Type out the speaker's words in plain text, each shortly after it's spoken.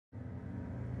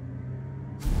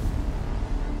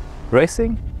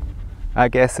Racing? I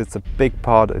guess it's a big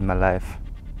part in my life.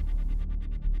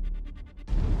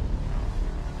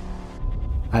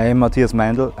 I am Matthias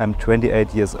Meindl, I'm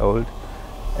 28 years old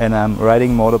and I'm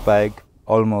riding motorbike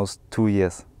almost 2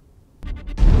 years.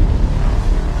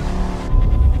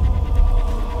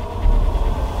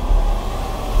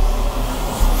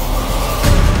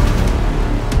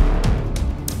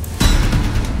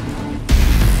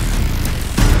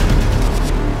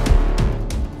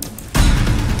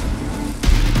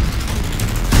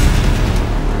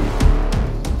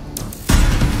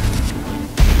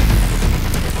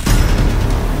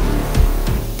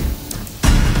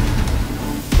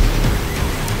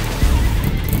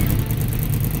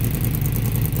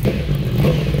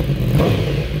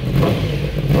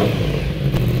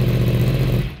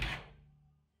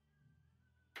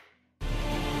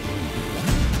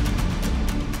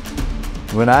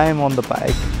 When I am on the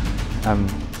bike, I'm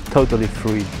totally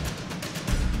free,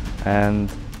 and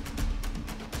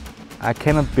I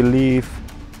cannot believe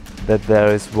that there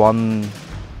is one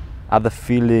other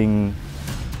feeling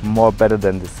more better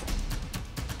than this.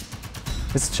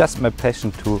 It's just my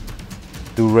passion to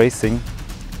do racing,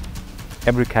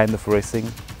 every kind of racing,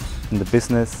 in the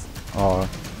business or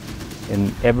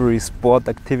in every sport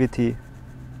activity,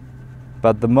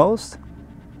 but the most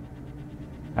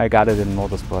I got it in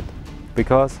motorsport.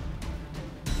 Because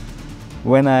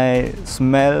when I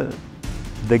smell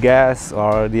the gas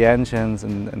or the engines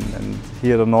and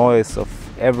hear the noise of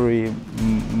every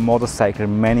motorcycle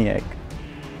maniac,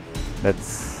 that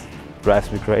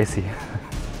drives me crazy.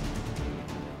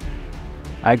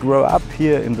 I grew up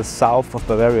here in the south of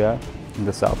Bavaria, in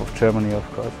the south of Germany of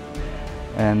course,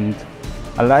 and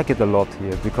I like it a lot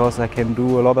here because I can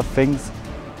do a lot of things.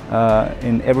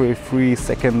 In every 3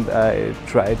 seconds I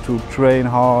try to train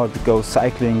hard, go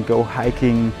cycling, go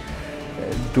hiking,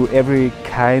 do every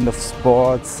kind of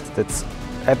sports. That's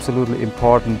absolutely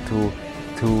important to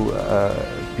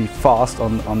be fast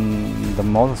on the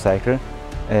motorcycle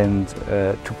and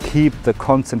to keep the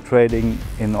concentrating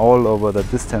in all over the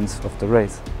distance of the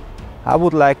race. I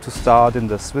would like to start in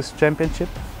the Swiss Championship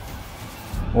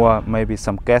or maybe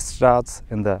some guest starts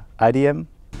in the IDM.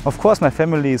 Of course, my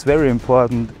family is very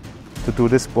important to do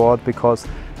this sport because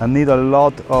I need a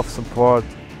lot of support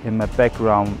in my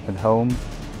background at home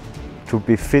to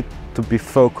be fit, to be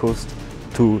focused,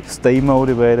 to stay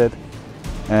motivated,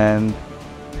 and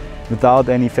without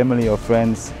any family or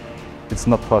friends it's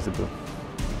not possible.